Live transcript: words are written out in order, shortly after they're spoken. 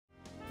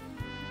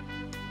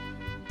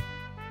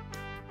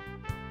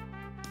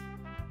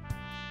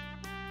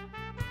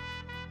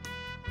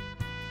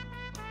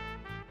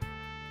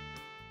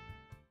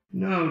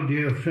Now,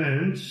 dear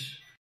friends,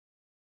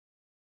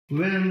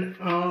 when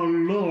our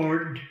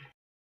Lord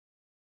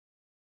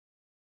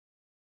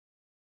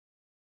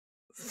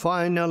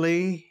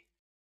finally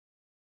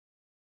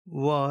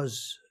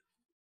was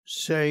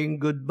saying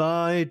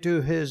goodbye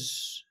to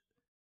his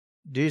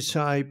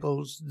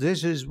disciples,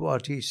 this is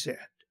what he said.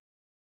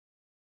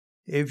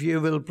 If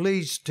you will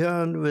please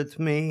turn with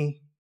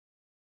me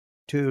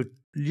to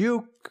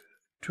Luke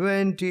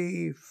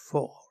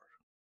 24.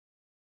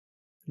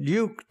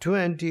 Luke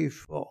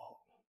 24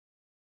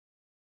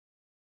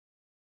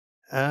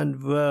 and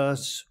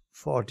verse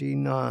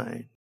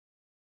 49.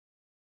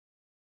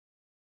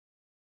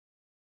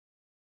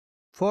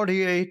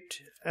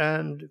 48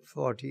 and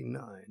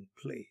 49,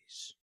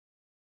 please.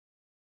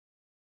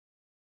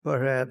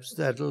 Perhaps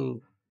it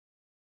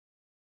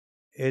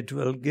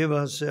will give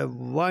us a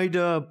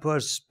wider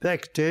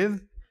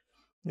perspective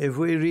if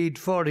we read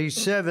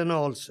 47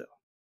 also.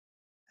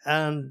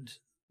 And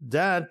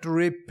that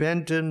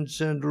repentance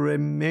and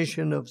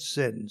remission of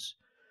sins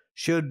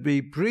should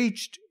be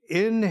preached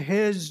in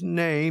his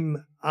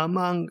name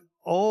among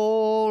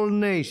all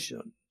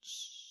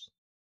nations,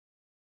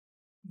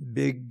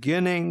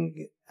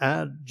 beginning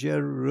at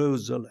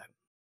Jerusalem.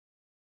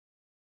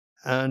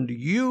 And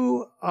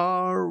you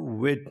are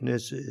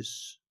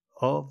witnesses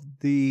of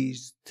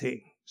these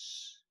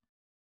things.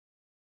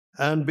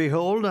 And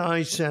behold,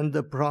 I send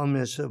the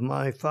promise of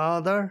my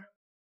Father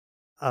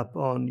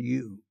upon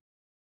you.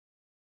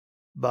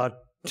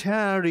 But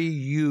tarry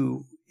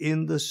you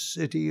in the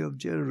city of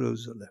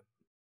Jerusalem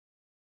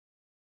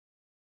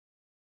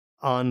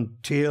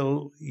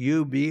until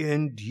you be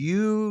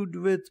endued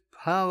with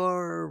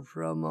power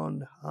from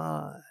on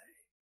high.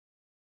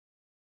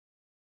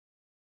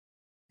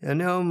 You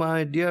know,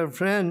 my dear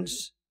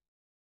friends,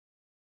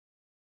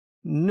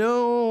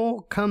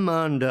 no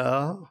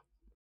commander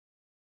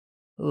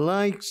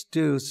likes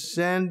to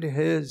send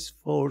his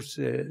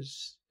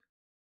forces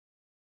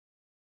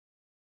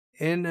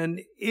in an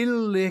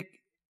ill-equipped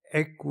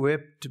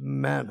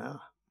manner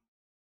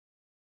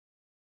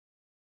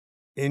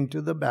into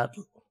the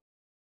battle.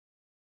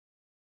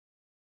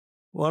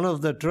 One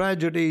of the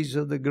tragedies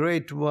of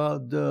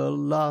the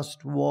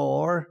last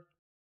war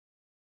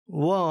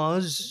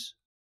was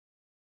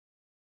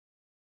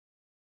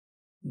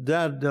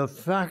that the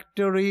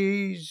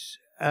factories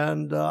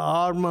and the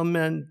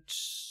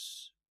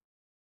armaments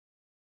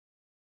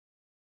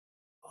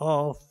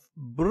of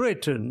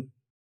Britain,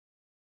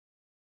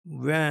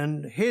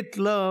 when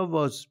Hitler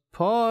was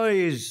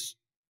poised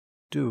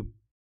to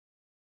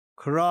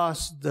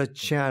cross the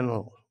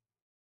channel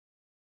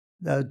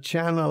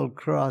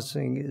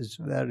crossing is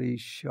very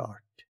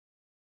short.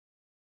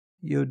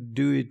 You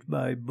do it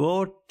by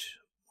boat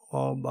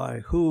or by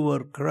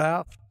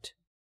hovercraft,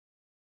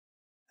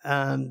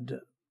 and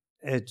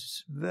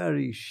it's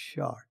very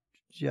short.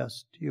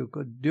 Just you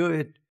could do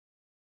it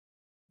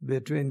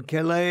between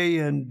Calais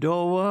and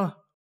Dover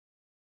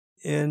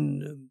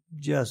in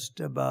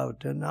just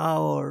about an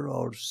hour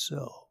or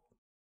so,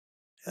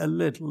 a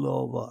little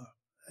over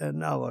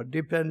an hour,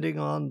 depending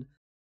on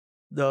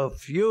the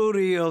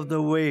fury of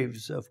the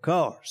waves, of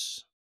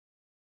course,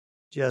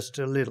 just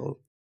a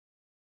little.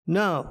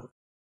 Now,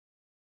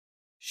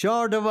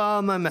 short of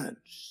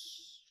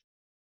armaments,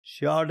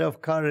 short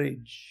of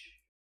courage,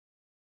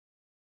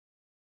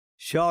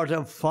 short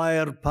of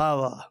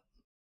firepower,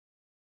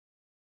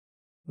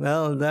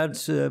 well,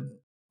 that's an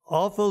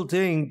awful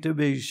thing to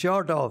be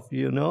short of,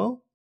 you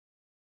know,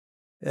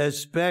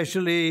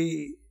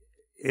 especially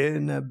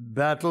in a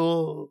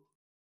battle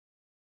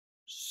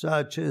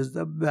such as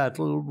the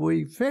battle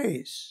we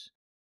face.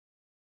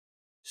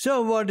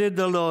 So what did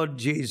the Lord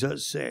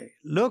Jesus say?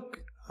 Look,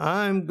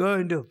 I'm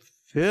going to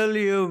fill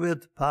you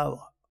with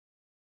power.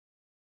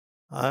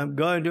 I'm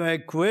going to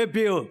equip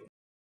you.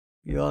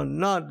 You're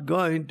not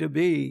going to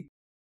be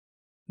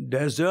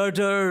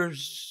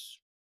deserters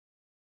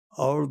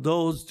or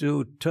those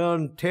to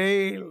turn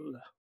tail.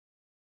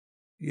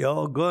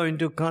 You're going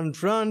to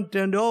confront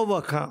and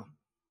overcome.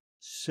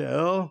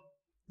 So,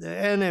 the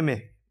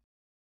enemy,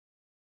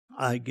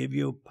 I give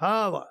you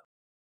power.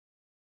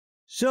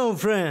 So,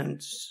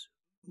 friends,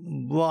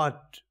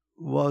 what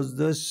was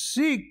the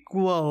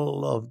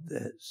sequel of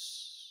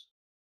this?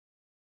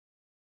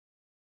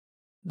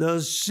 The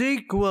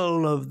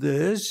sequel of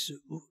this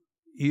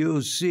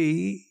you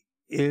see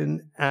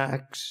in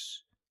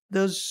Acts,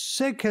 the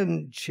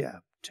 2nd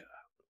chapter.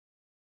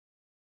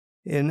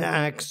 In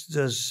Acts,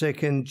 the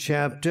 2nd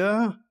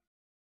chapter,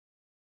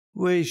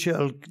 we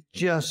shall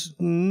just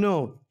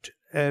note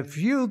a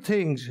few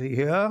things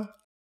here.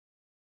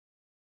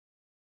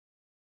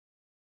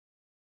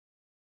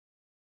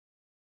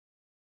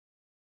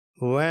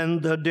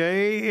 When the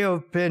day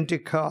of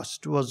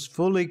Pentecost was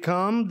fully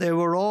come, they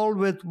were all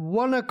with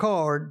one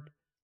accord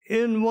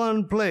in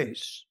one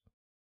place.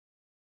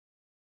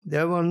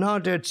 They were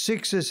not at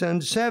sixes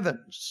and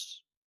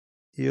sevens.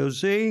 You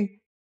see?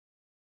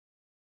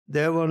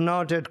 They were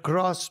not at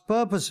cross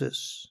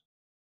purposes.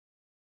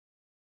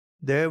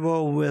 They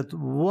were with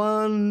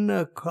one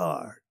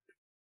accord.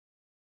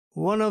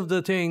 One of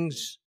the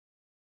things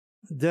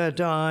that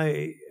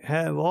I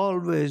have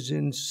always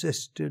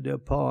insisted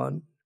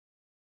upon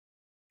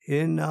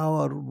in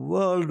our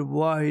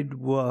worldwide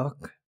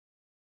work.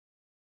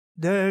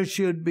 There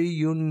should be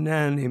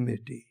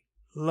unanimity,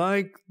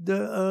 like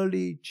the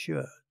early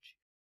church.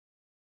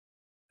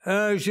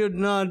 There should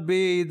not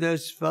be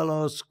this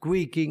fellow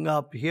squeaking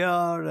up here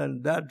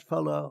and that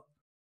fellow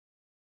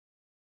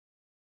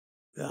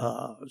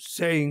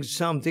saying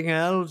something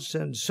else,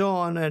 and so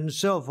on and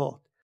so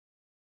forth.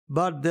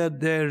 But that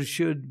there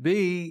should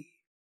be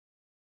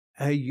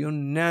a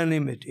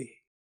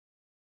unanimity,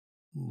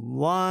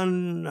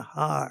 one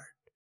heart.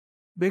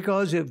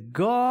 Because if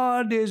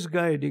God is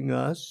guiding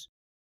us,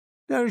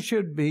 there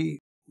should be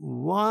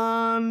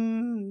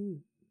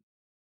one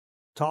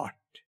thought,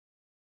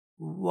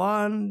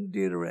 one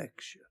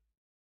direction.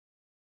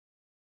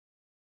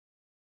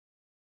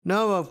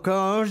 Now, of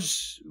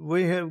course,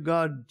 we have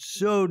got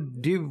so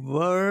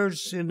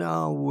diverse in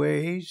our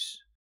ways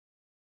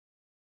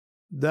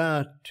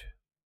that,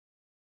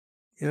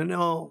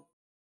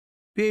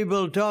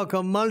 people talk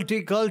of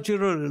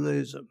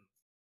multiculturalism.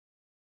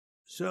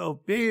 So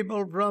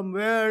people from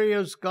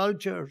various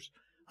cultures,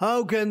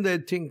 how can they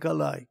think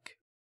alike?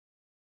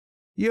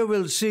 You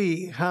will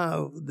see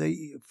how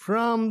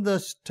from the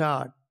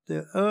start,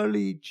 the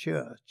early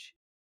church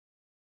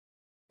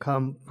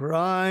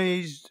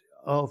comprised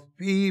of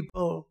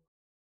people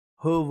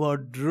who were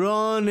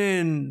drawn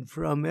in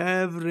from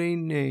every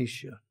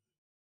nation.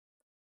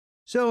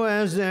 So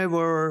as they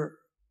were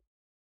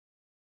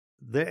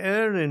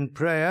there in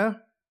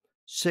prayer,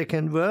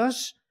 second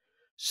verse,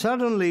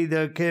 suddenly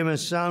there came a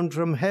sound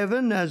from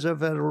heaven as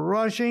of a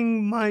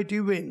rushing mighty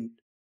wind,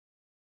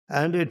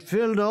 and it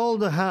filled all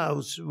the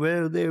house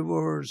where they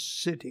were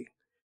sitting.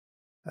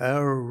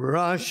 A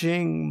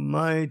rushing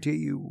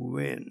mighty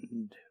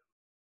wind.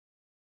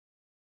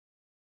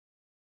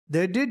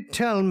 They did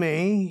tell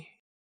me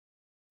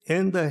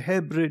in the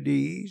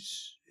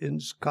Hebrides in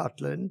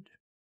Scotland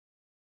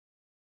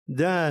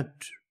that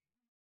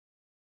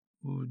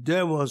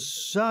there was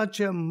such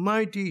a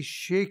mighty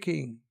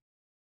shaking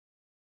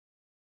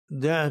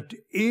that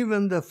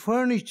even the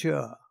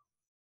furniture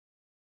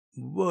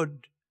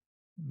would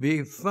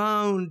be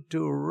found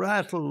to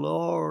rattle,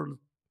 or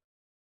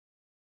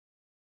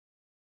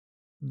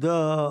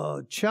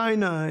the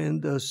china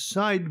in the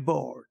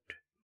sideboard.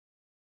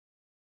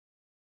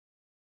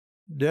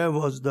 There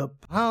was the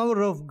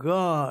power of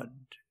God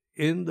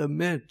in the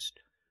midst,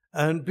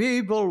 and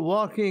people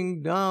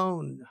walking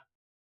down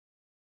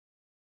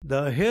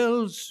the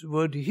hills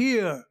would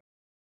hear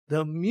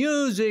the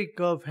music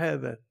of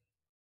heaven.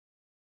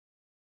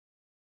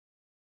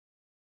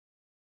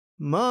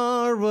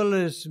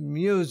 Marvelous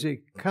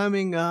music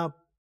coming up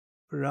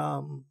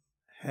from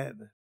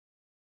heaven.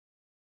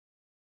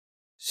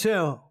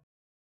 So,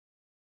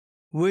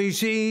 we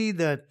see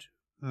that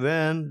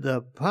when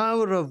the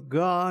power of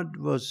God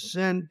was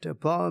sent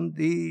upon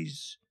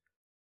these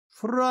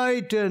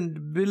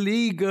frightened,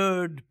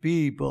 beleaguered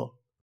people,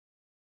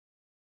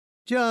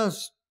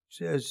 just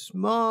a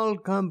small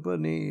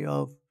company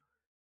of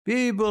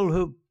people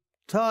who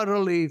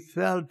thoroughly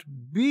felt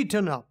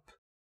beaten up.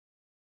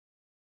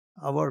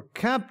 Our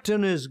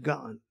captain is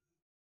gone.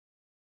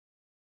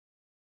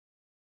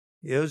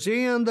 You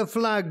see, and the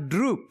flag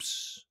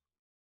droops.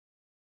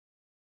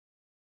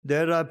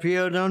 There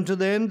appeared unto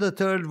them, the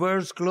third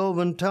verse,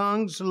 cloven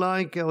tongues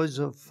like as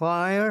of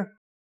fire,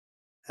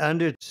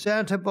 and it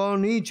sat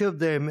upon each of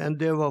them, and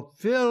they were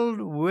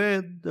filled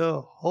with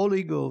the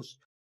Holy Ghost,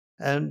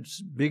 and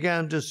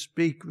began to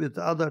speak with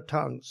other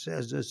tongues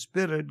as the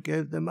Spirit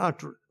gave them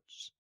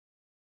utterance.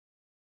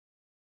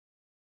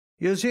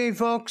 You see,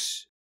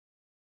 folks,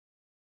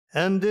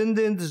 and in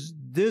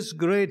this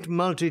great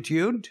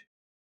multitude,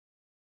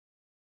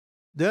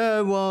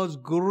 there was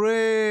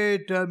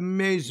great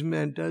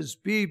amazement as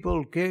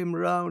people came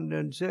round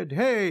and said,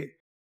 "Hey,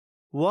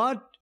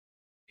 what?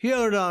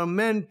 Here are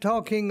men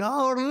talking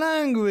our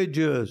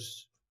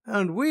languages,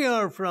 and we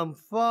are from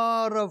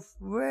far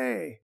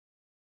away.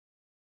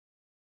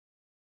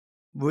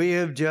 We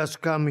have just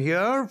come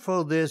here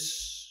for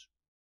this,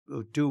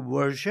 to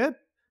worship.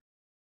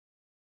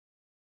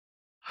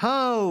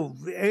 How,"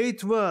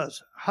 8th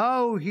verse,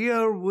 "how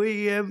hear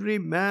we every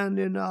man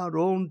in our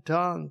own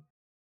tongue,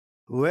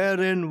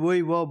 wherein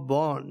we were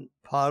born,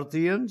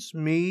 Parthians,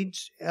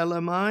 Medes,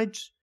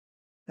 Elamites,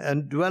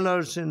 and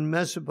dwellers in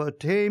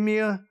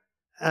Mesopotamia,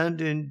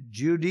 and in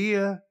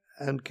Judea,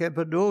 and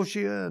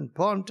Cappadocia, and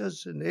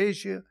Pontus, and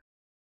Asia,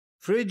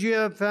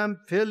 Phrygia,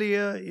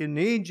 Pamphylia, in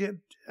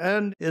Egypt,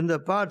 and in the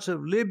parts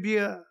of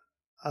Libya,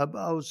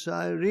 above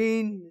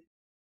Cyrene,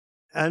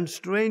 and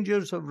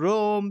strangers of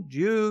Rome,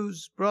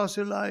 Jews,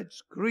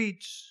 proselytes,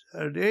 Greeks,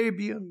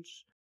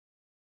 Arabians.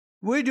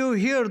 We do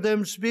hear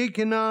them speak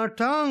in our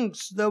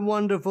tongues the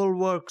wonderful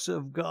works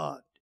of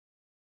God."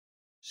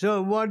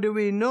 So what do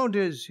we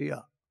notice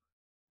here?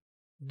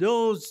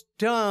 Those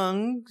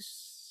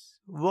tongues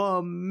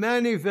were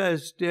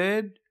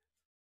manifested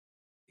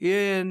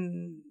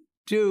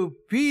to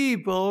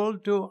people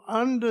to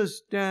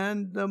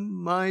understand the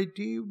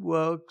mighty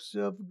works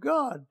of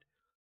God.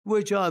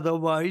 which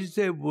otherwise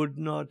they would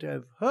not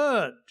have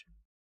heard.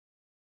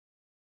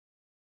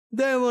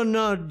 They were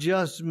not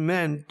just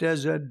meant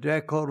as a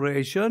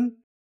decoration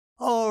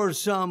or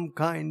some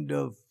kind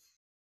of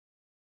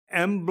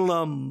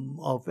emblem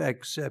of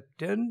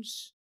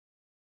acceptance.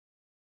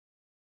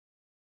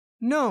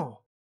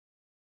 No.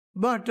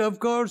 But of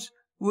course,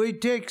 we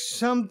take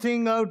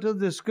something out of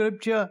the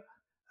scripture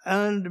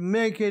and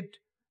make it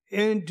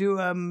into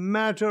a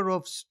matter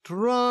of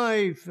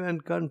strife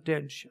and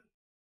contention.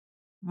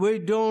 We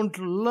don't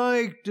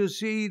like to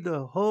see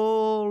the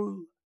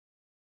whole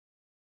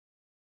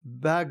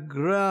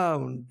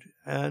background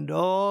and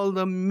all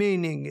the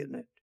meaning in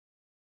it.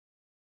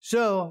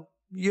 So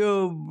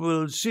you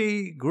will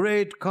see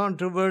great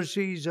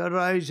controversies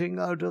arising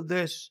out of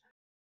this,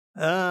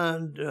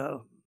 and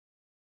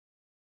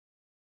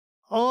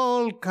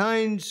all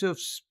kinds of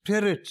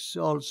spirits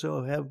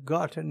also have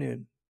gotten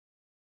in.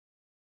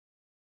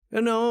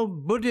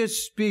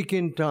 Buddhists speak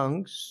in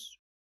tongues,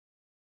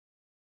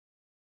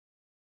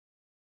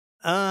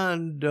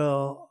 and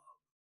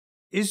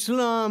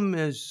Islam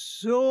is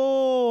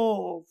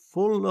so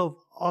full of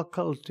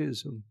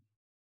occultism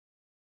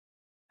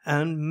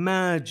and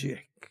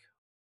magic.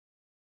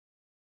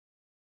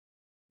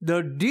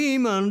 The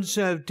demons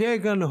have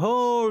taken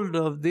hold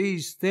of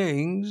these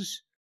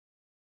things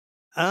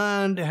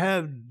and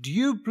have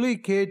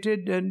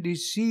duplicated and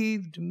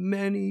deceived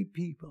many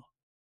people.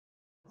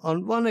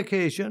 On one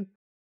occasion,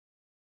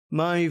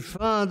 my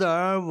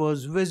father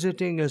was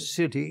visiting a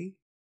city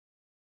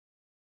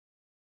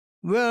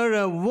where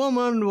a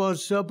woman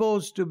was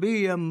supposed to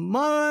be a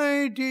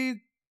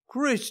mighty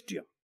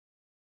Christian.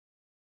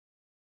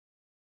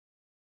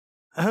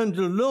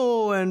 And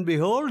lo and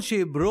behold,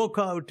 she broke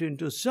out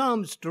into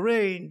some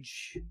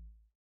strange,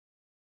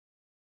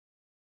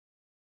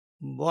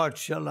 what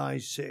shall I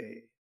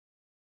say,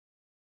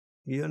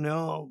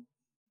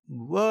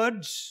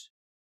 words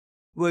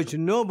which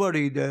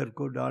nobody there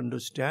could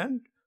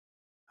understand.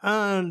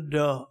 And,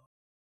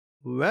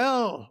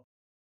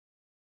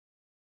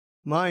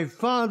 my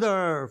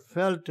father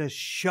felt a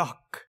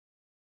shock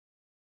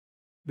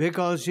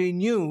because he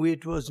knew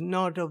it was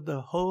not of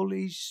the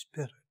Holy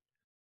Spirit.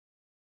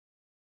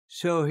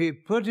 So he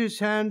put his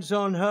hands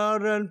on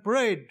her and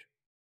prayed.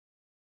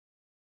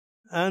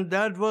 And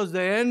that was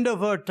the end of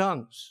her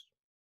tongues.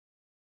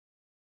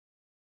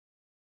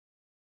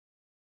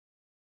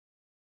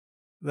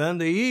 When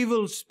the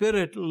evil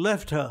spirit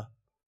left her,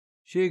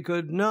 she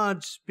could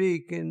not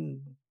speak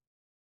in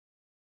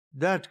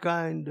that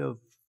kind of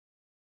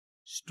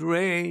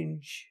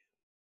strange,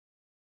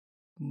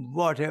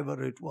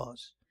 whatever it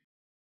was.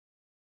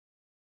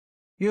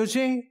 You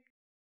see,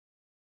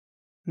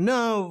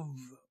 now,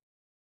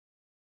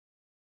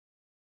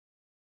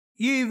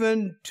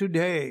 even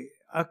today,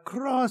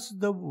 across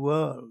the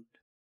world,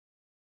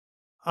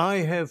 I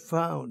have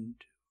found,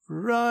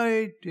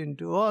 right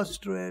into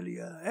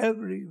Australia,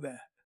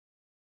 everywhere,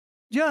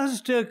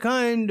 just a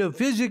kind of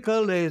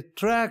physical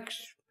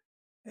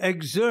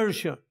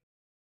exertion,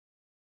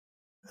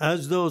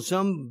 as though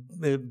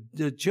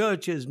the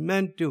church is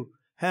meant to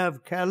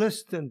have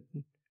calisthenics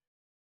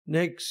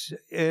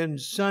in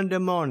Sunday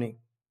morning.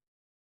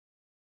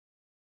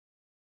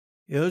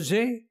 You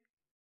see?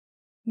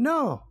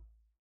 No.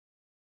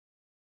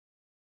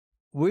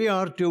 We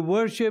are to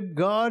worship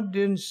God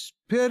in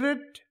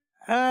spirit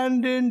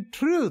and in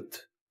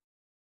truth.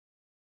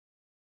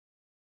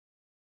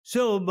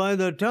 So by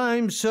the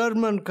time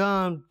sermon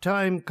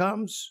time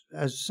comes,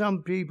 as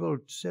some people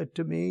said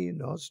to me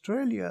in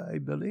Australia, I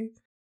believe,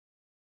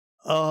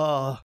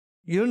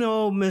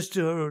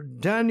 Mr.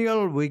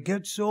 Daniel, we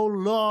get so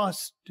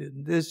lost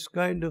in this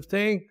kind of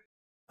thing,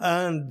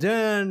 and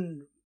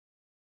then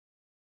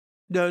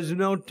there's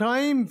no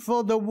time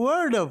for the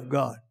Word of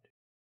God.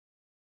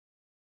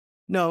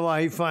 Now,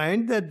 I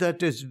find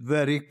that is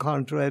very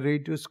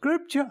contrary to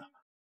Scripture.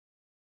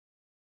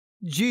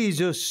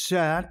 Jesus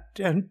sat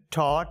and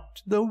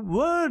taught the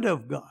Word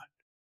of God.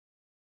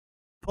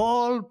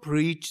 Paul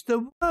preached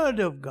the Word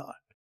of God.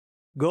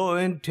 Go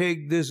and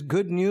take this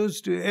good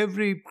news to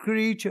every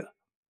creature.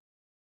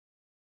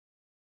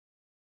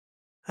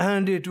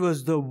 And it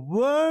was the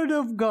Word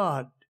of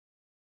God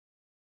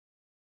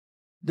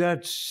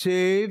that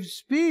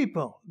saves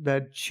people,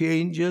 that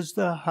changes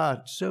the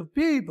hearts of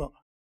people.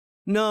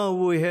 Now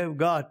we have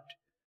got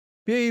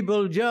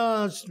people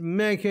just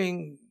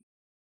making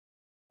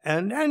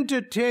an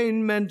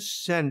entertainment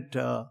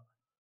center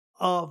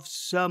of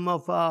some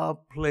of our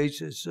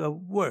places of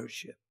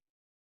worship.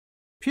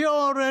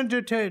 Pure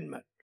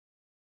entertainment.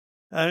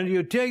 And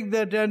you take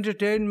that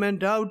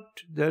entertainment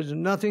out, there's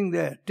nothing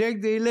there.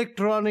 Take the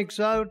electronics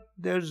out,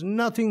 there's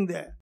nothing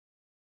there.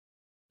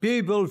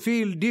 People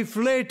feel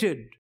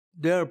deflated.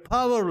 They're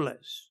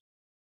powerless.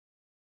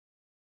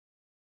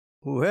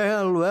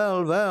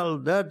 Well,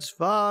 that's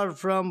far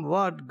from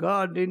what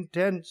God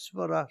intends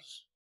for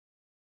us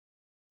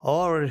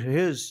or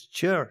His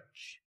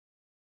church.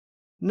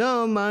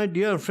 Now, my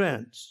dear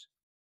friends,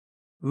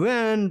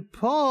 when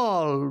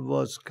Paul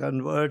was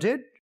converted,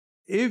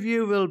 if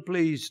you will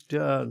please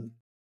turn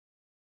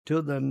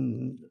to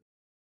the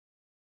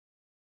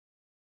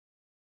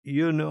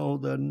You know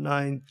the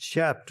 9th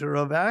chapter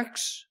of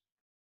Acts.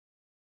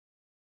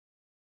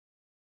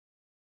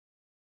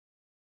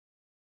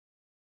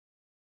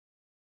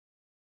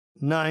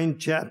 Ninth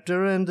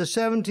chapter and the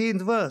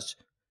 17th verse.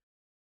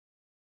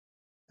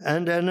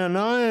 And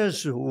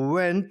Ananias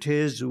went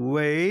his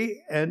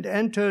way and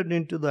entered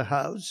into the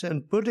house,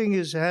 and putting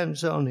his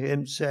hands on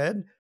him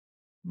said,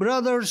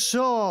 Brother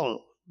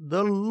Saul,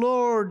 the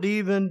Lord,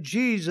 even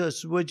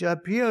Jesus, which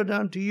appeared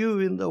unto you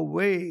in the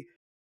way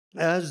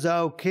as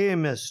thou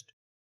camest,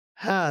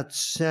 hath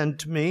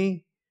sent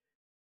me,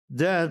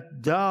 that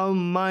thou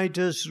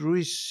mightest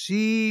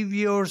receive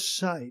your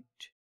sight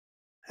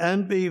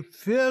and be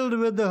filled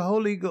with the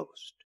Holy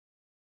Ghost.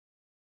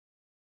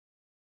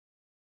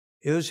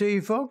 You see,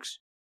 folks,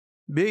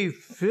 be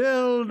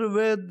filled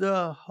with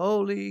the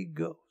Holy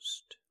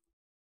Ghost.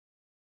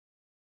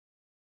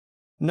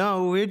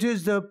 Now, it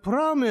is the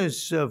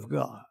promise of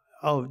God,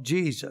 of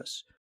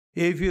Jesus.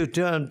 If you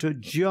turn to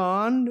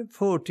John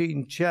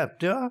 14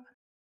 chapter,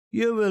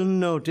 you will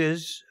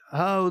notice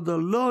how the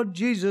Lord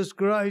Jesus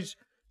Christ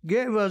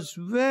gave us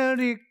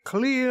very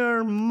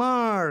clear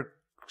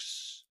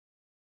marks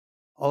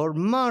or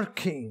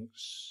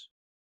markings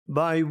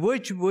by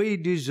which we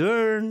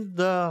discern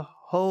the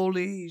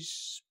Holy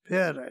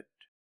Spirit.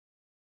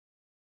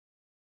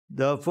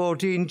 The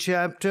 14th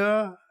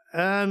chapter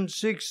and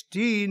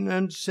 16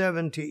 and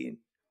 17.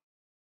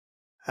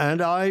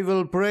 And I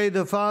will pray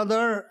the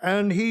Father,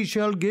 and he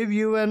shall give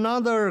you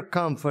another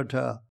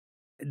Comforter,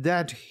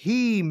 that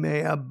he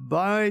may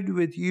abide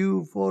with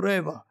you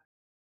forever.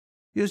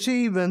 You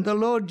see, when the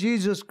Lord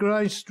Jesus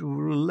Christ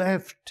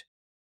left,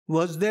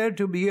 was there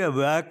to be a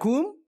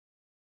vacuum?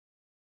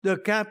 The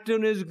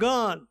captain is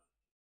gone.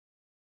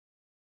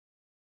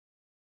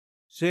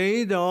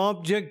 See, the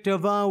object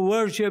of our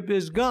worship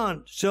is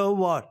gone. So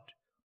what?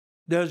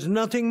 There's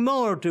nothing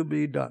more to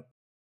be done.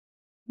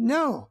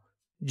 No,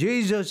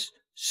 Jesus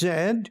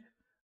said,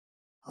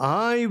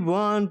 I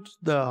want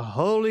the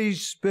Holy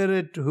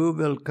Spirit who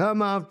will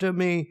come after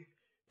me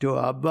to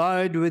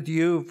abide with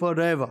you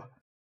forever,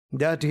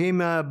 that he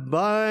may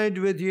abide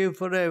with you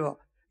forever,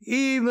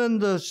 even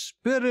the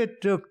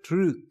Spirit of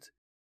truth,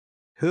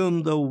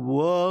 whom the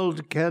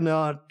world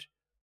cannot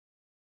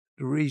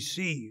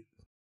receive.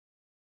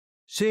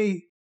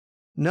 See,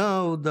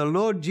 now the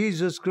Lord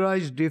Jesus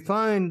Christ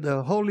defined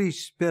the Holy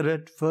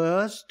Spirit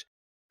first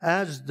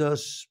as the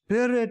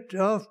Spirit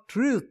of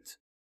truth.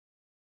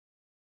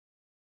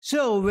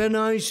 So when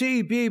I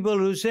see people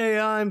who say,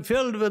 I'm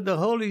filled with the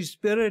Holy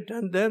Spirit,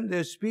 and then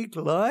they speak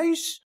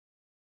lies,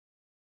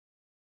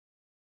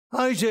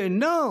 I say,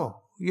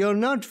 no, you're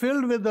not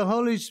filled with the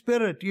Holy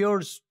Spirit.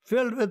 You're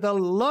filled with a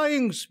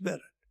lying spirit.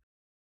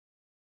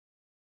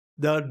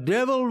 The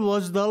devil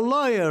was the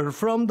liar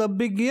from the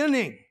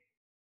beginning.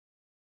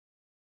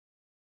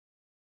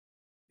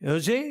 You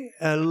see,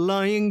 a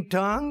lying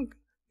tongue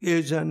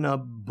is an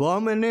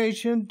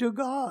abomination to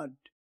God.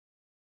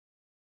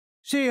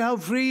 See how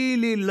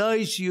freely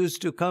lies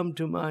used to come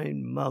to my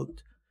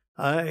mouth.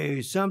 I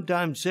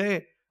sometimes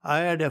say, I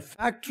had a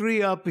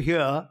factory up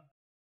here,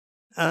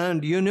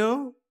 and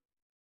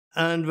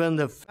and when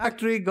the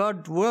factory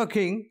got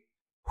working,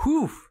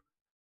 whew,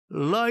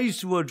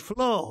 lies would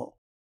flow.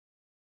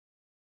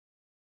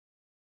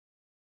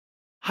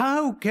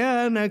 How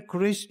can a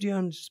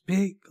Christian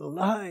speak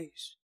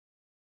lies?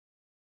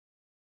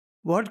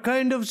 What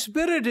kind of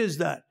spirit is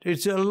that?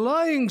 It's a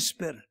lying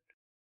spirit.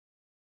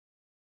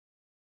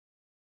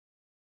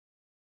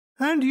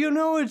 And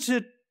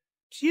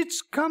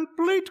it's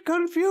complete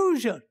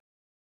confusion.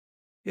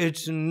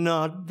 It's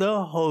not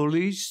the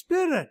Holy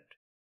Spirit.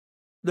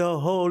 The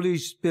Holy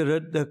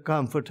Spirit, the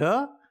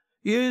Comforter,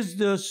 is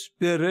the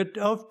Spirit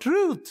of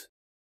truth.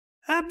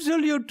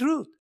 Absolute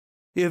truth.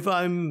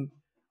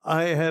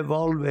 I have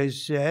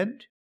always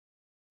said,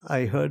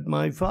 I heard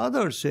my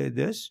father say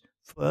this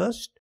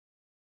first,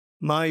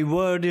 my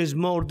word is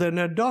more than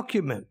a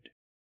document.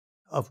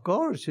 Of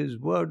course, his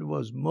word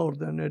was more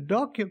than a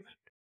document.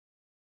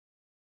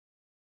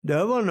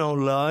 There were no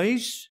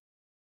lies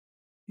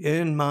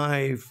in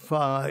my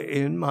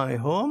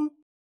home.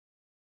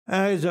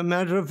 As a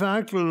matter of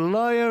fact,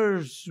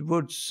 liars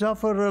would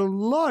suffer a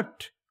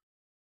lot.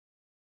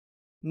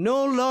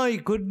 No lie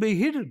could be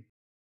hidden.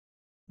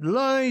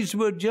 Lies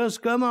would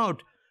just come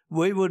out.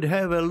 We would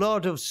have a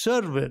lot of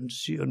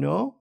servants,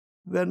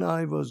 when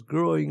I was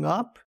growing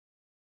up.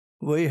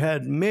 We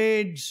had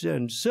maids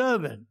and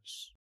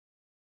servants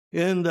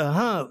in the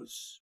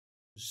house.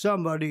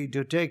 Somebody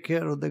to take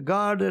care of the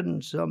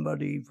garden,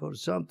 somebody for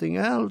something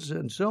else,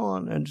 and so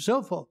on and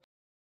so forth.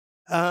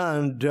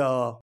 And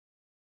no,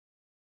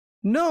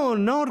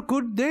 nor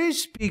could they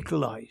speak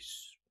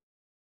lies.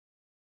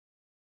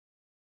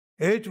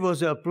 It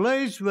was a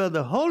place where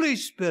the Holy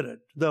Spirit,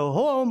 the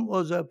home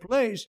was a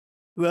place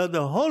where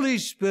the Holy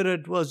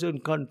Spirit was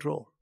in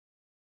control.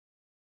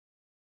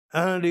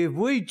 And if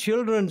we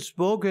children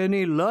spoke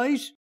any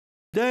lies,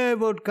 they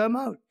would come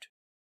out.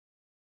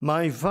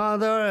 My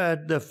father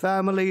at the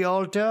family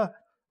altar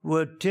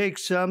would take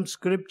some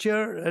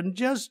scripture, and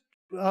just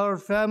our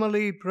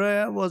family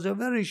prayer was a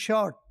very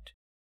short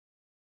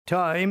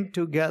time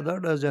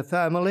together as a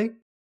family,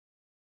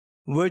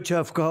 which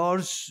of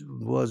course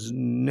was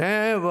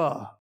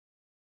never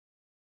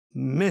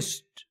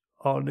missed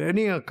on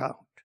any account.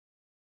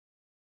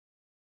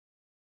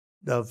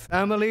 The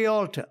family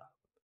altar.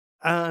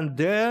 And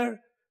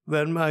there,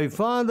 when my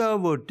father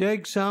would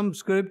take some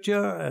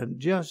scripture and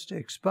just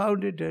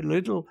expound it a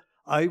little,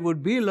 I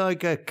would be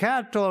like a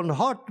cat on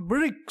hot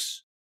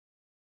bricks,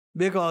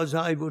 because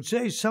I would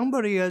say,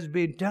 somebody has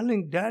been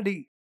telling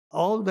Daddy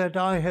all that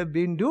I have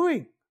been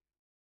doing.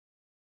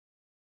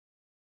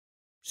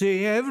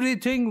 See,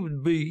 everything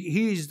would be,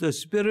 He's the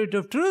Spirit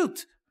of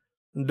truth.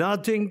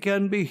 Nothing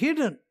can be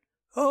hidden.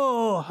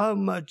 Oh, how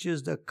much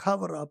is the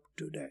cover-up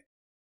today?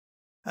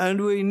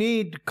 And we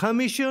need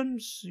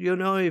commissions. You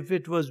know, if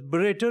it was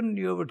Britain,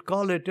 you would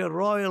call it a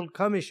royal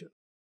commission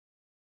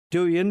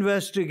to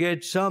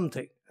investigate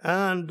something.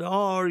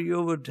 Or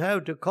you would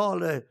have to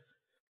call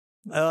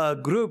a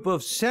group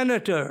of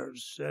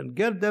senators and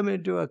get them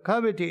into a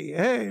committee.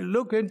 Hey,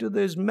 look into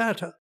this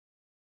matter.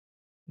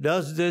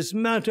 Does this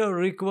matter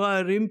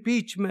require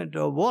impeachment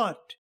or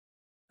what?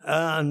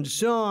 And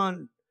so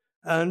on.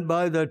 And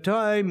by the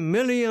time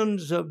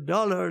millions of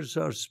dollars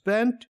are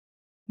spent,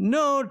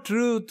 no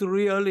truth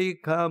really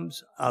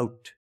comes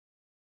out.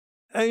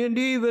 And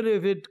even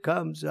if it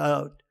comes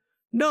out,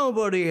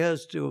 nobody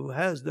has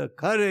the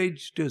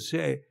courage to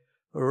say,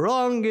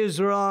 wrong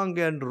is wrong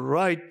and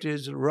right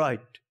is right.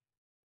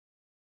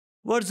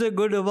 What's the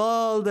good of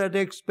all that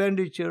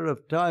expenditure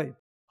of time?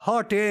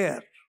 Hot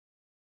air.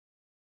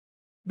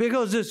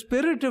 Because the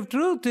Spirit of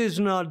truth is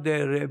not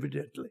there,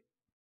 evidently.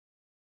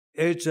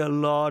 It's a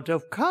lot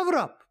of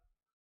cover-up.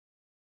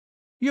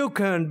 You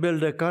can't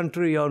build a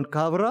country on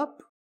cover-up.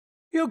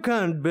 You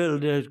can't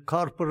build a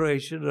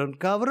corporation on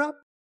cover-up.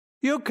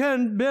 You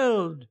can't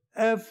build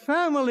a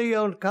family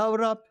on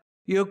cover-up.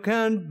 You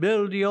can't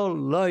build your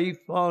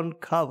life on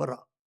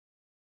cover-up.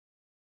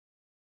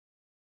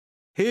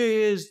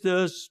 He is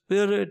the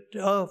Spirit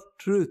of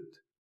truth.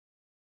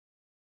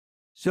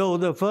 So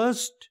the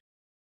first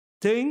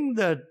thing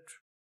that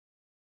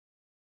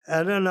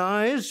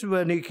Ananias,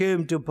 when he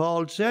came to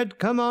Paul, said,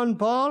 come on,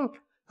 Paul,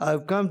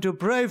 I've come to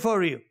pray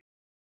for you.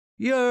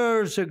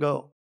 Years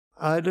ago,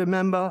 I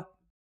remember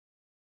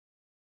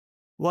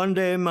one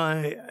day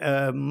my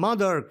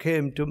mother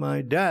came to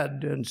my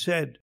dad and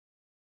said,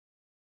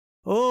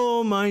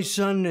 oh, my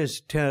son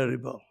is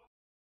terrible.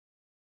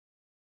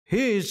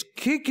 He is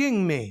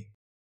kicking me.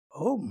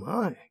 Oh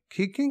my,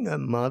 kicking a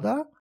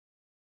mother?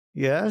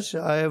 Yes,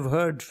 I have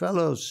heard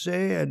fellows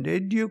say and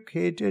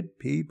educated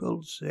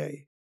people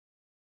say,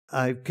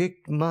 I've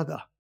kicked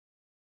mother.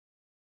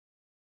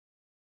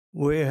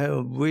 We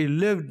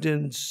live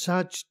in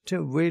such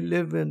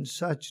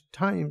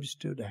times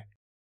today.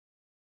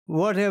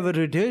 Whatever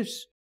it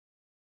is,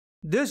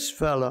 this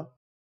fellow,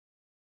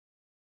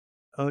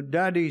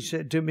 Daddy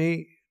said to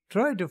me,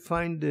 try to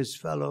find this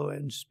fellow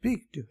and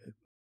speak to him.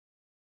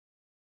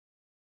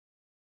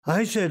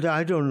 I said,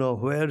 I don't know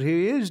where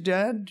he is,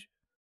 Dad.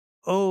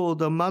 Oh,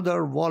 the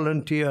mother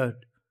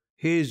volunteered.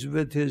 He's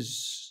with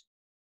his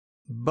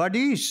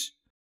buddies.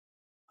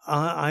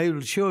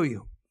 I'll show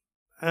you.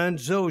 And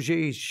so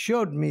she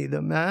showed me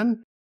the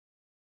man.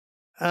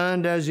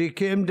 And as he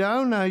came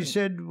down, I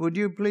said, would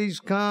you please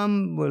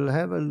come? We'll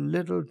have a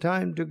little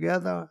time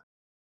together.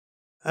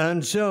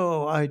 And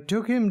so I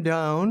took him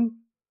down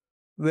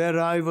where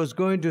I was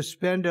going to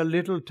spend a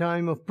little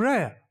time of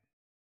prayer.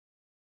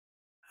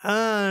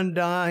 And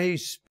I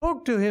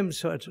spoke to him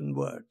certain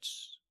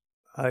words.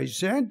 I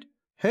said,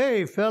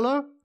 hey,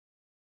 fella,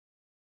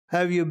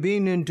 have you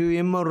been into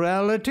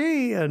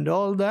immorality and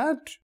all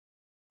that?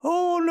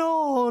 Oh,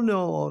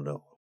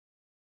 no.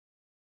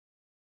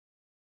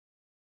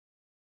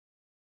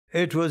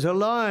 It was a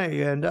lie,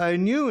 and I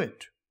knew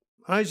it.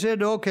 I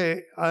said,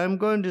 okay, I'm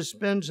going to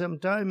spend some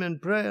time in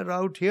prayer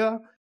out here.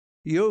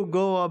 You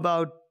go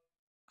about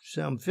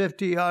some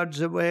 50 yards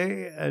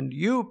away, and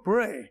you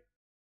pray.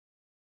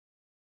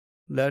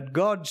 Let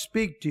God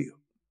speak to you.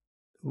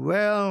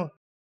 Well,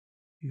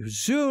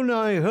 soon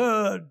I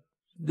heard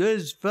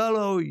this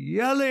fellow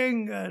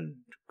yelling and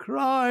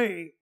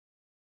crying.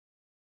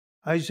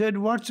 I said,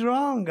 what's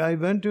wrong? I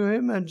went to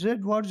him and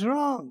said, what's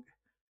wrong?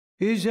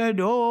 He said,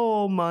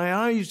 oh, my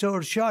eyes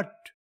are shut.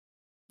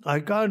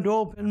 I can't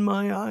open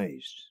my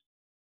eyes.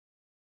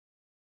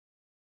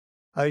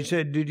 I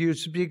said, did you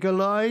speak a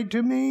lie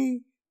to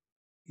me?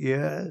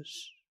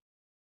 Yes.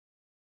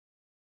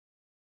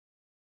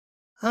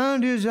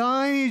 And his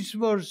eyes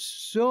were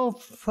so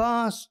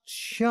fast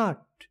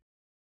shut.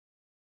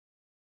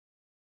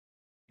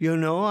 You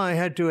know, I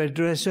had to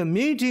address a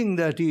meeting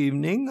that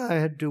evening. I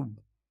had to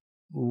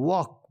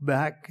walk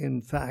back,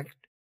 in fact.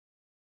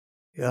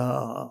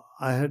 I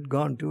had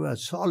gone to a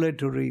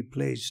solitary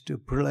place to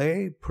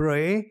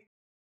pray.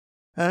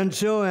 And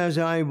so as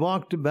I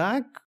walked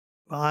back,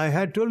 I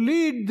had to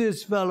lead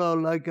this fellow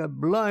like a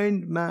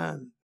blind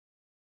man.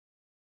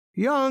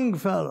 Young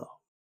fellow.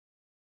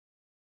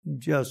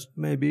 Just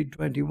maybe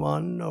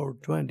 21 or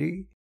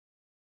 20,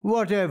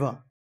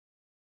 whatever.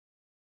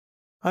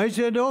 I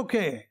said,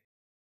 okay,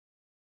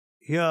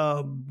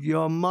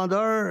 your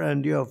mother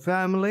and your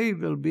family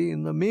will be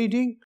in the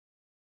meeting,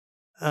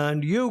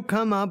 and you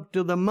come up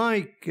to the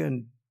mic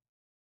and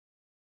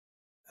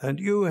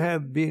you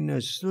have been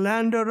a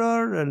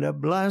slanderer and a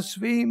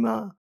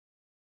blasphemer,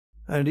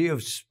 and you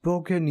have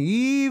spoken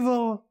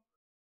evil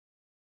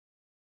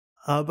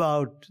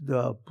about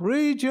the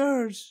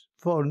preachers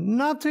for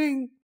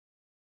nothing.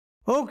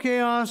 Okay,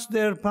 ask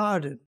their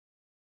pardon.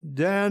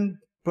 Then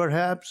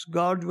perhaps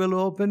God will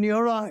open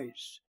your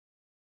eyes.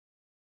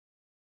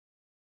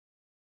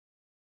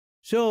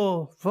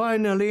 So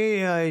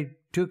finally I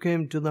took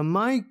him to the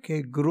mic.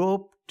 He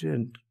groped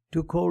and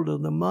took hold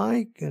of the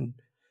mic and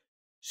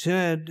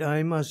said,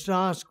 I must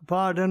ask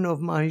pardon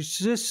of my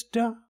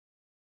sister,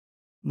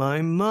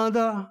 my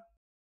mother,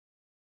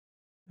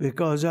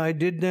 because I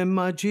did them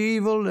much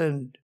evil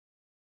and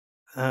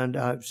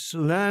I've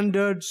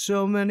slandered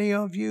so many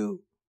of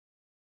you.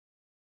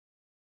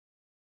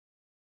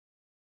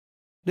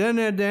 Then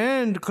at the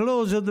end,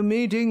 close of the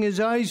meeting, his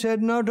eyes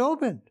had not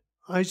opened.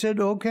 I said,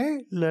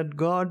 okay, let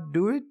God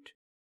do it.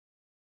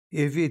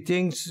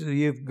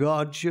 If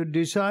God should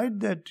decide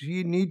that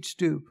he needs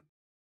to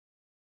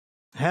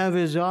have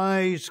his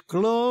eyes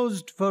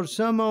closed for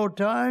some more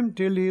time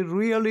till he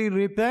really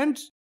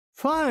repents,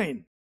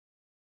 fine.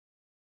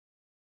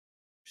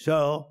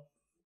 So,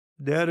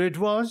 there it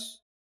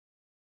was.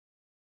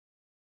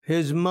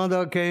 His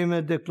mother came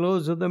at the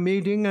close of the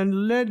meeting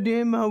and led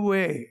him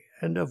away.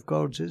 And of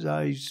course his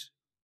eyes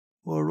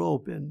were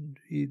opened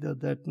either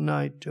that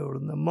night or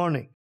in the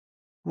morning.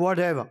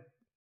 Whatever.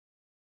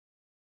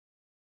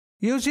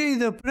 You see,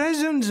 the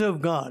presence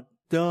of God,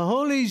 the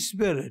Holy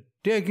Spirit,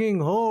 taking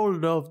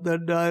hold of the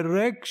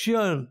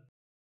direction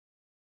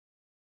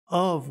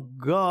of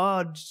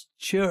God's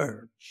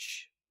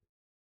church.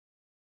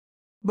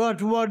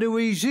 But what do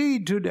we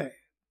see today?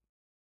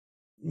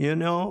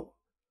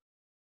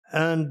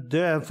 And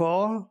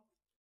therefore,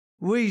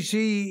 we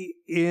see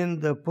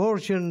in the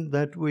portion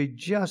that we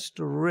just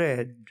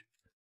read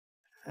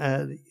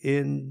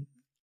in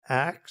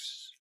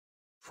Acts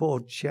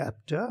 4th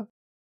chapter,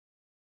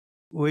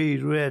 we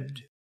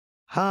read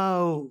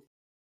how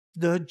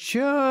the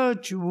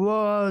church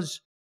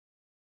was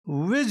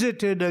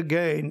visited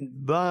again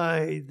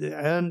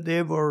and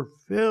they were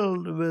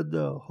filled with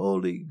the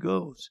Holy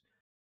Ghost.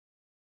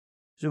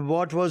 So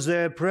what was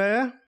their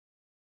prayer?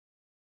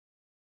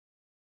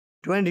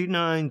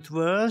 29th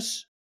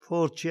verse,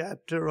 4th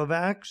chapter of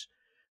Acts.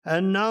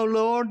 And now,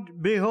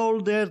 Lord,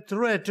 behold their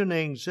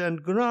threatenings,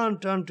 and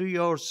grant unto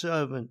your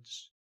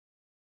servants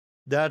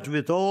that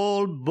with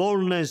all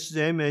boldness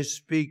they may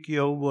speak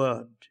your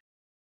word,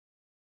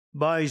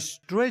 by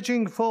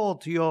stretching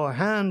forth your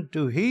hand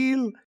to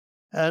heal,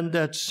 and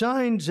that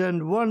signs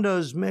and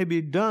wonders may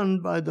be done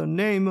by the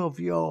name of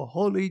your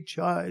holy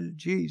child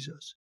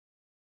Jesus.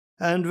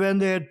 And when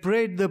they had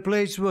prayed, the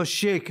place was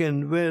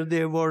shaken where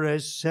they were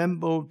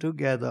assembled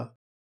together,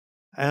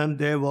 and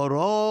they were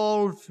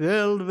all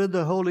filled with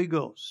the Holy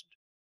Ghost.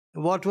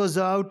 What was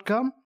the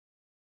outcome?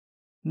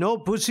 No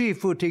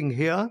pussyfooting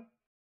here.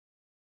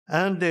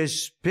 And they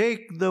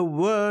spake the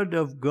word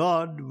of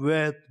God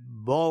with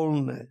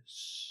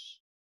boldness.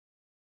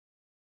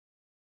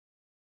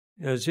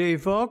 You see,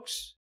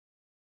 folks,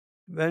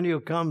 when you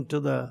come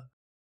to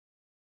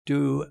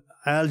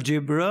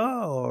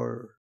algebra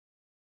or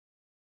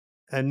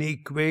an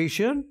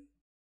equation,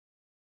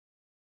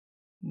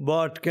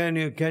 but can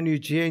you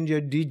change a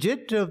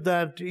digit of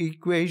that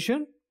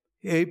equation?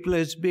 A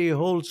plus b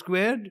whole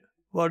squared,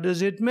 what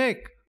does it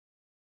make?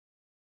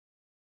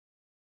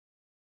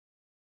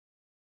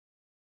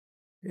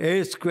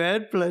 A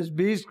squared plus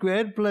b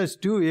squared plus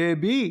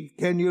 2ab.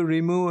 Can you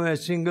remove a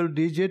single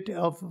digit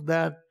of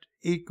that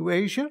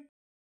equation?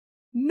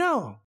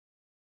 No.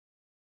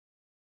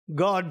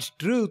 God's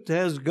truth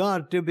has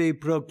got to be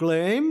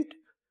proclaimed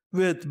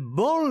with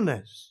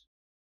boldness.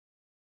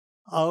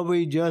 Are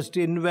we just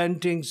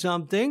inventing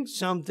some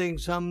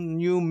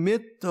new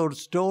myth or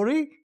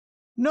story?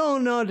 No,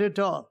 not at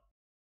all.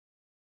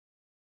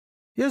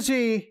 You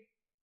see,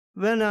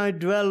 when I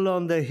dwell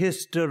on the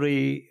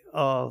history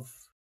of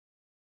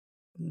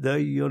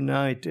the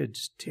United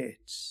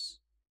States,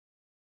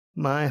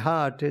 my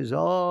heart is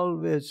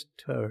always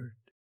stirred.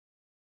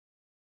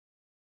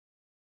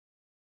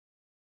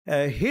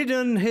 A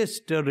hidden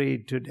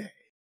history today.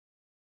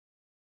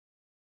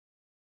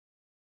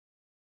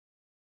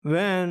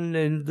 When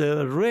in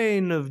the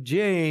reign of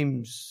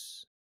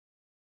James,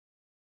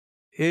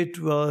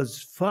 it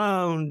was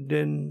found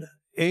in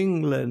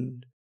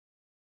England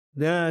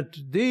that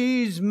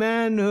these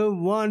men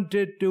who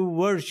wanted to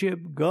worship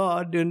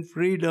God in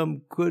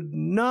freedom could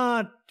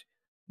not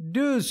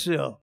do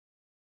so.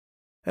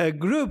 A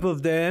group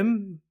of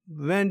them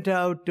went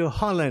out to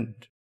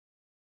Holland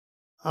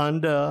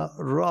under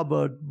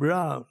Robert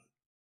Brown.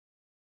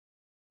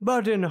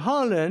 But in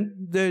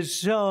Holland, they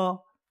saw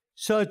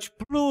such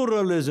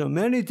pluralism,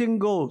 anything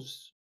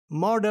goes.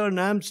 Modern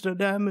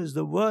Amsterdam is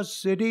the worst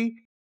city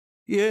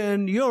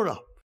in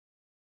Europe.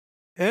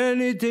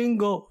 Anything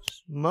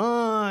goes.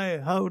 My,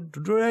 how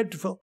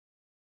dreadful.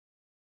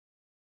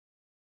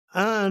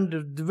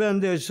 And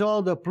when they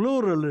saw the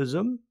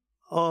pluralism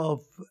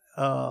of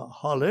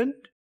Holland,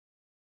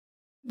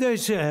 they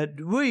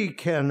said, we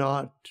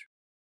cannot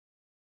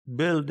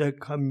build a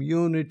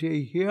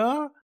community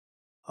here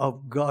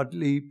of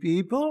godly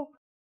people.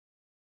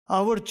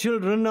 Our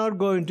children are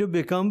going to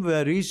become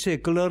very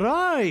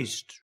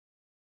secularized.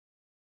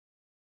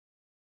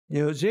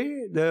 You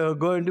see, they are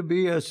going to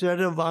be a set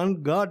of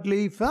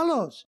ungodly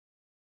fellows.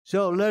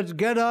 So let's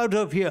get out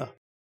of here.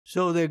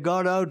 So they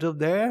got out of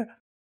there,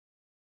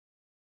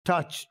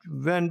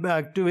 went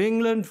back to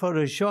England for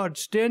a short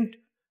stint,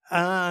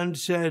 and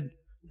said,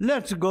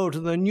 let's go to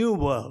the New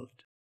World.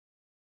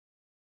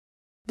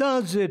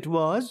 Thus it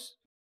was,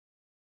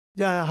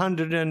 the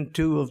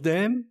 102 of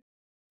them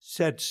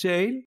set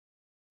sail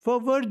for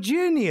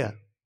Virginia.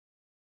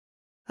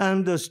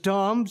 And the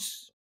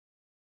storms,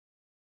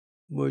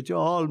 which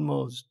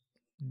almost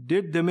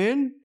did them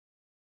in,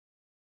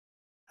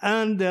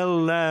 and they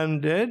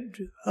landed,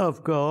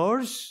 of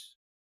course,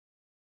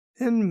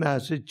 in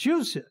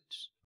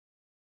Massachusetts.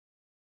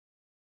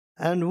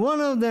 And one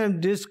of them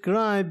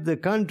described the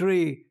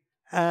country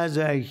as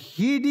a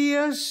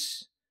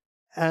hideous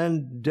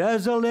and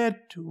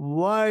desolate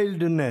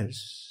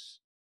wilderness.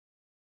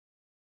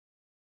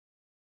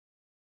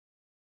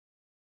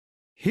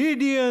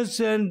 Hideous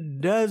and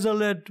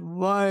desolate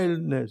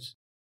wildness.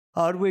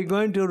 Are we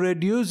going to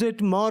reduce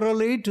it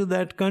morally to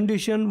that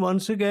condition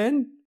once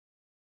again?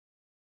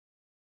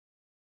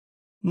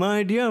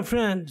 My dear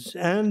friends,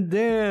 and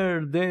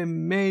there they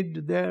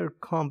made their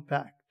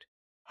compact.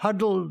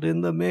 Huddled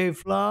in the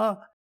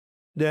Mayflower,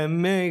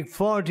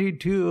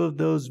 42 of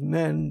those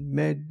men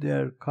made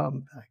their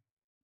compact.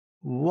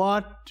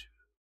 What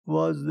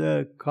was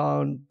their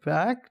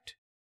compact?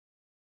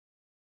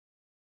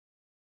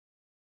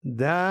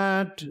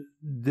 That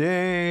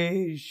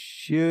they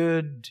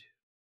should,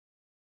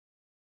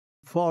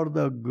 for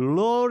the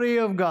glory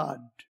of God,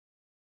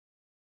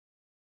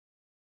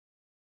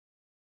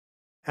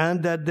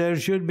 and that there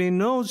should be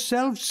no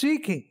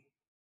self-seeking,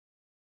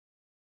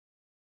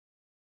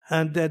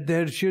 and that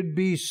there should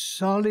be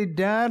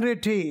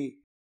solidarity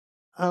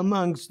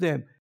amongst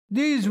them.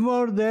 These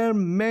were their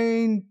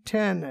main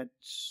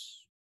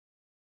tenets.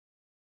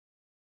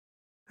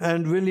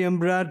 And William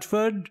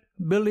Bradford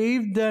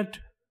believed that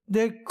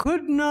they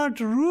could not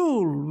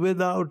rule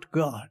without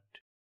God.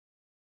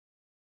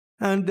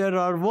 And there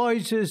are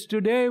voices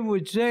today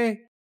which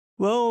say,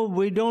 well,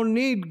 we don't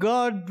need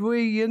God,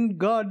 in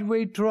God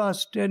we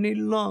trust any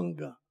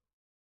longer.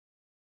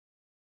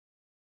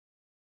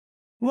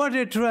 What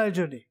a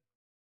tragedy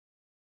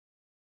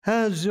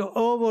has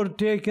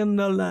overtaken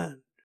the land.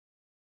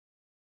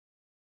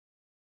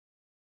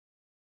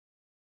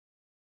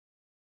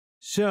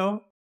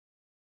 So,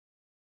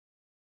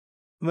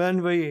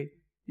 when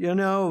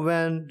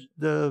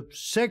the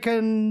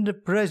second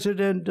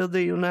president of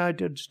the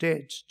United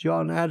States,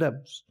 John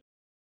Adams,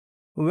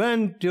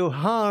 went to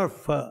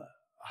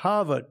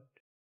Harvard,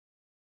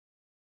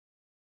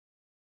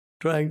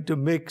 trying to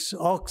mix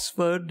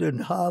Oxford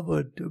and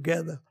Harvard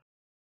together.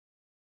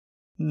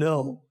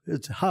 No,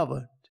 it's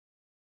Harvard.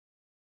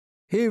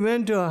 He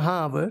went to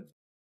Harvard.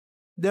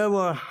 There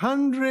were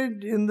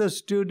 100 in the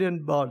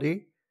student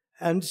body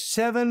and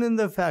 7 in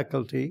the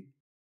faculty.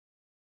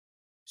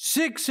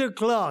 6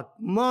 o'clock,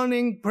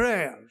 morning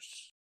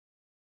prayers.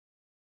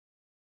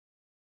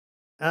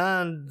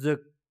 And the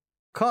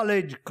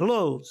college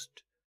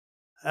closed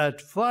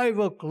at 5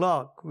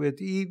 o'clock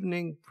with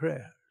evening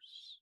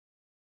prayers.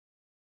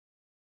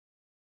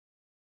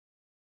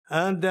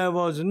 And there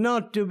was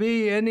not to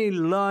be any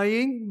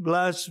lying,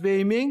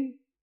 blaspheming,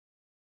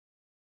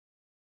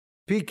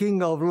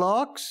 picking of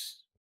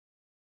locks,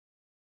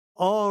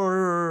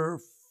 or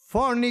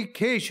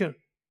fornication.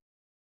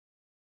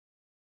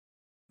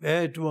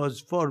 It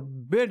was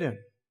forbidden.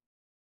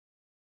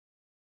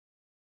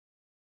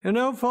 You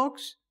know,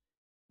 folks,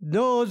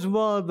 those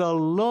were the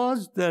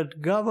laws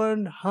that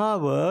governed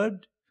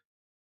Harvard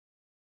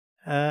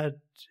at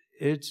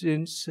its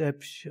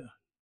inception.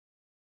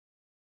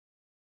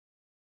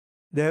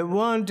 They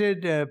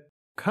wanted a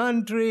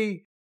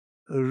country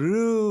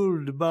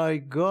ruled by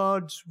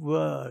God's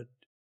word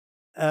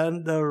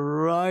and the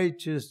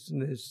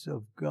righteousness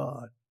of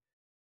God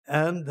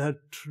and the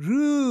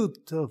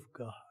truth of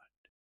God.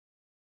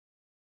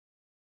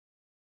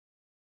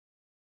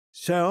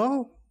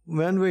 So,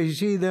 when we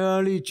see the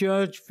early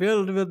church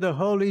filled with the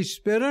Holy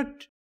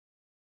Spirit,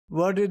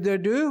 what did they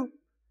do?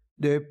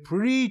 They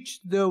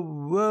preached the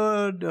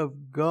word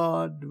of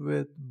God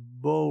with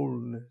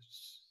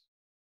boldness.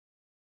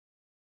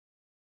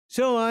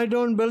 So I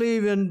don't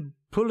believe in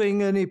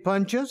pulling any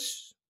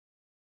punches.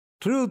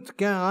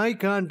 I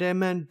can't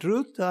amend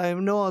truth. I have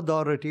no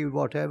authority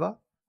whatever.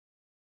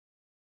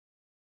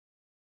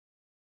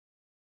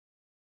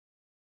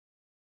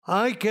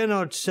 I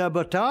cannot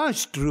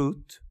sabotage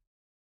truth.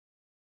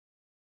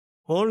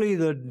 Only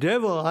the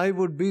devil, I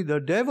would be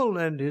the devil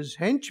and his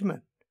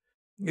henchman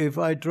if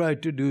I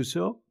tried to do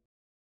so.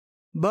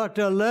 But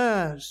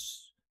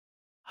alas,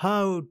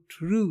 how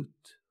truth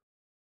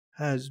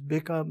has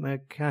become a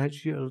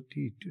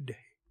casualty today.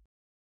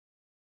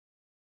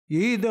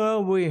 Either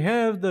we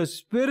have the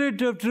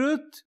Spirit of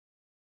truth,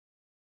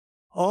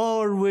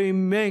 or we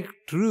make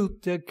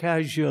truth a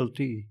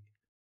casualty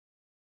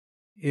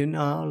in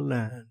our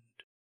land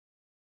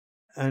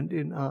and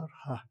in our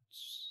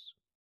hearts.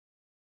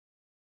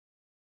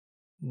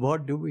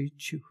 What do we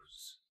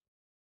choose?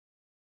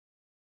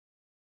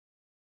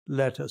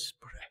 Let us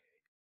pray.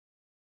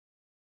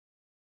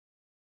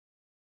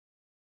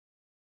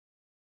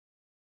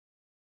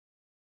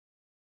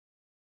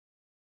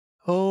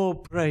 Oh,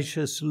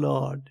 precious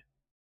Lord,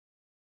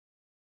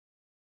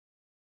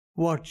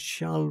 what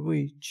shall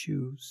we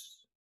choose?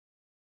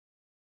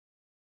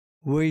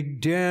 We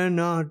dare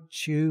not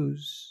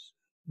choose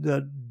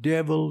the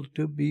devil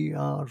to be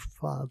our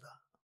father.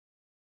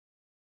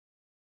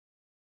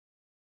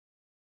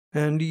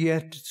 And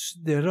yet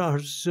there are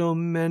so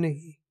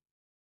many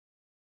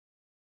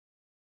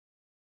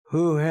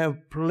who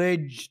have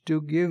pledged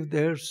to give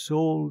their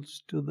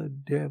souls to the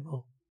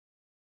devil,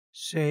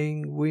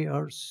 saying we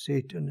are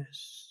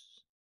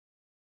Satanists.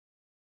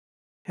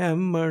 Have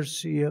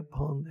mercy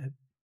upon them.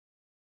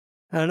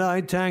 And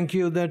I thank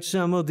you that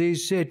some of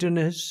these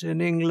Satanists in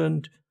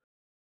England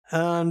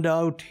and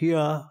out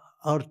here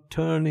are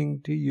turning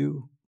to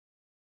you,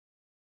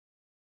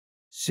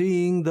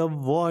 seeing the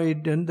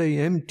void and the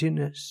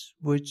emptiness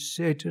which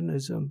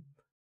Satanism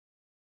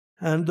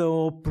and the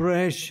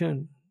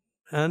oppression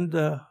and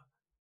the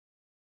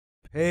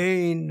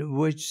pain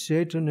which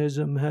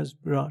Satanism has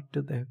brought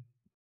to them.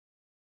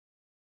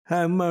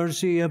 Have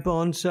mercy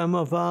upon some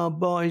of our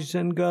boys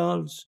and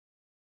girls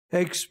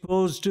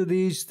exposed to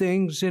these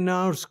things in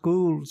our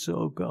schools,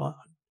 O God.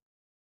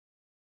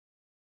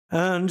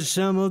 And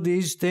some of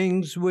these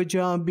things which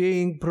are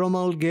being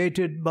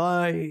promulgated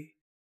by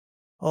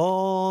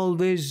all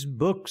these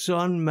books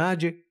on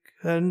magic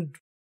and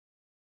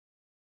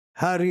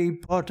Harry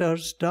Potter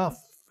stuff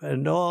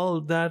and all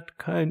that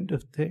kind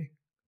of thing.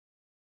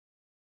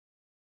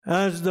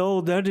 As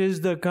though that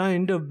is the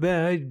kind of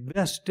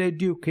best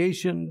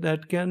education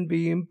that can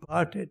be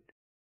imparted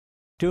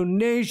to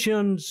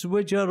nations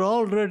which are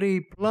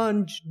already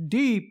plunged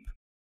deep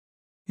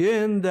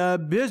in the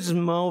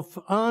abysm of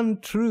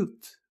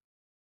untruth.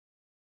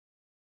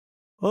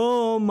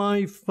 Oh,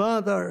 my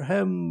Father,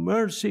 have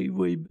mercy,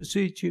 we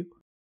beseech you,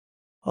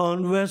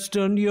 on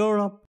Western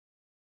Europe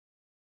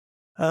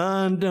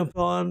and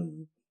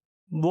upon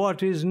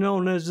what is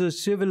known as the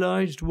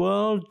civilized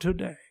world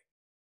today.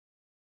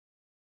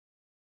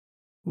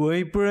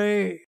 We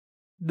pray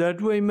that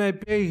we may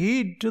pay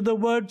heed to the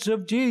words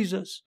of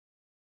Jesus,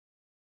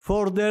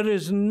 for there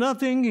is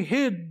nothing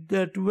hid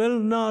that will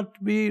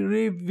not be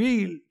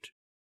revealed.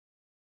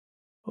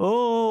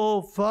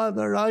 Oh,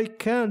 Father, I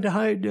can't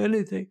hide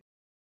anything.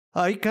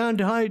 I can't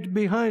hide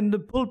behind the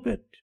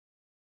pulpit.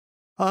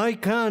 I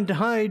can't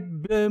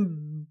hide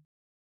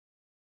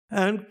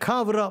and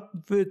cover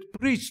up with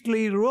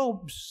priestly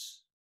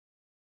robes.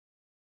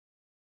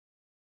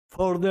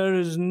 For there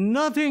is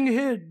nothing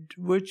hid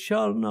which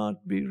shall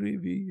not be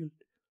revealed.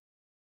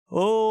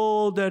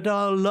 Oh, that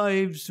our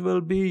lives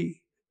will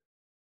be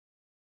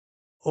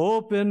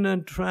open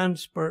and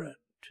transparent.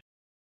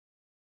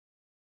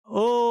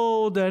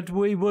 Oh, that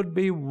we would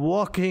be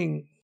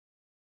walking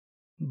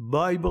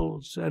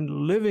Bibles and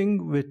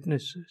living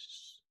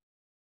witnesses.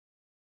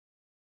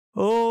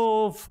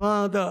 Oh,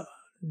 Father,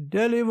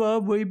 deliver,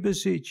 we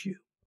beseech you,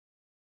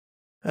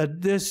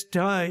 at this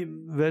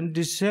time when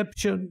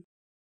deception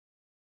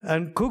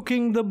and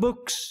cooking the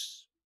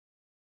books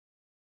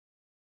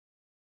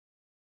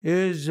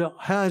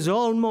has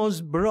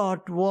almost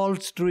brought Wall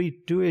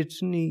Street to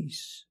its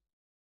knees.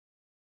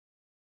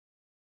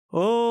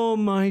 Oh,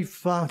 my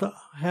Father,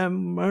 have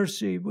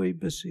mercy, we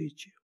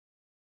beseech you,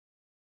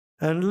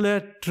 and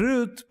let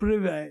truth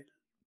prevail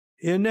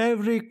in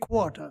every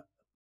quarter.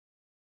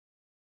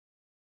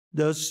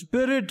 The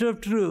Spirit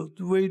of truth,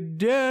 we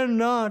dare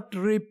not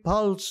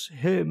repulse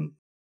him.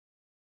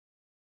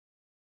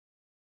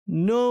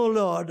 No,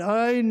 Lord,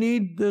 I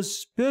need the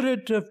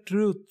Spirit of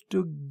truth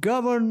to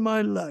govern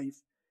my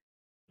life,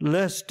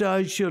 lest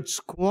I should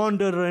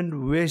squander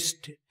and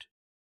waste it.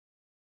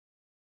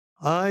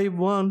 I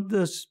want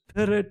the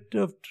Spirit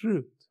of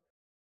truth.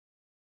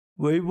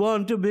 We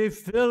want to be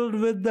filled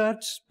with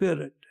that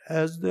Spirit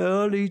as the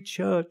early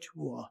church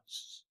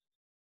was.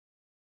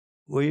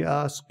 We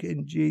ask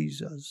in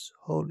Jesus'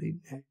 holy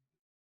name.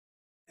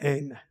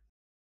 Amen.